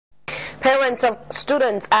Parents of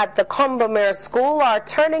students at the Combermere School are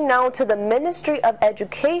turning now to the Ministry of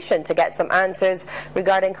Education to get some answers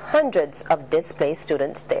regarding hundreds of displaced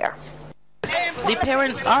students there. The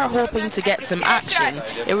parents are hoping to get some action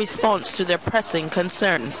in response to their pressing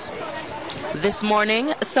concerns. This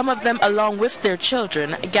morning, some of them along with their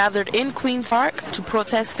children gathered in Queen's Park to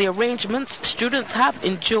protest the arrangements students have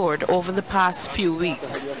endured over the past few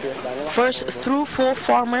weeks. First through 4th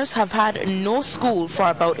formers have had no school for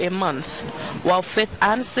about a month, while 5th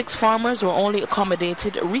and 6th formers were only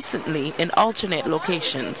accommodated recently in alternate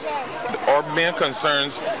locations. Our main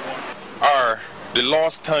concerns are the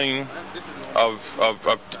lost time of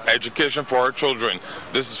education for our children.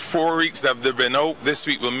 This is 4 weeks that they've been out. This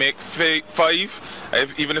week will make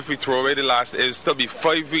 5. Even if we throw away the last, it'll still be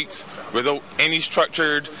 5 weeks without any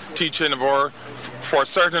structured teaching for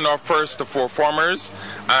certain our 1st to 4th formers,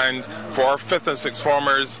 and for our 5th and 6th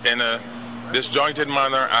formers in a disjointed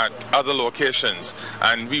manner at other locations.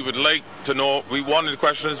 And we would like to know, one of the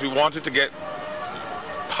questions we wanted to get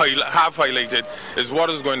have highlighted is what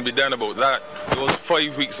is going to be done about that, those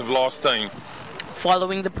 5 weeks of lost time.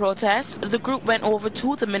 Following the protest, the group went over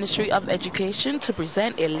to the Ministry of Education to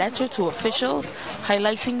present a letter to officials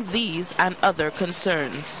highlighting these and other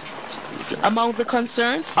concerns. Among the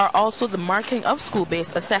concerns are also the marking of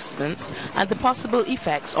school-based assessments and the possible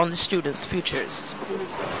effects on the students' futures.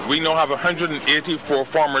 We now have 184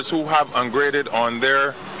 formers who have ungraded on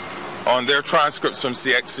their transcripts from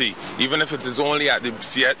CXC, even if it is only at the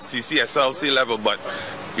CCSLC level. But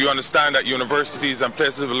you understand that universities and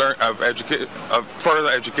places of further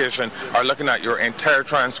education are looking at your entire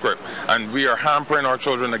transcript, and we are hampering our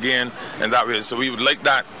children again in that way. So we would like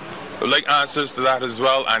answers to that as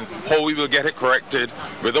well, and how we will get it corrected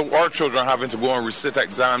without our children having to go and resit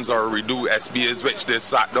exams or redo SBAs, which they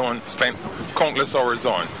sat down, spent countless hours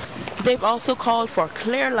on. They've also called for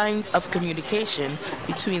clear lines of communication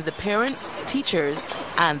between the parents, teachers,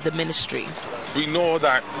 and the ministry. We know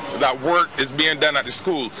that work is being done at the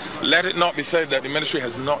school. Let it not be said that the ministry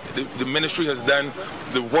has not. The ministry has done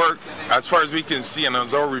the work as far as we can see, and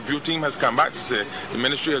as our review team has come back to say, the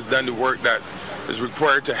ministry has done the work that is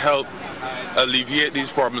required to help alleviate these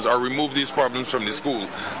problems or remove these problems from the school.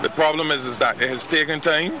 The problem is that it has taken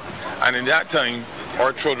time, and in that time,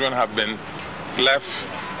 our children have been left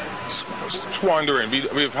squandering.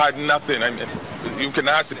 We've had nothing. I mean, you can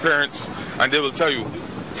ask the parents and they will tell you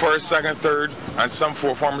 1st, 2nd, 3rd, and some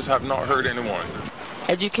 4th formers have not heard anyone.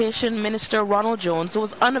 Education Minister Ronald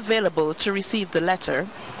was unavailable to receive the letter.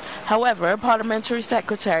 However, Parliamentary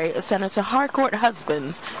Secretary Senator Harry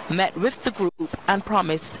Husbands met with the group and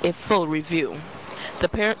promised a full review. The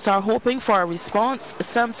parents are hoping for a response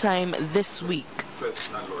sometime this week.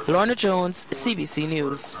 Lorna Jones, CBC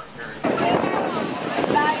News.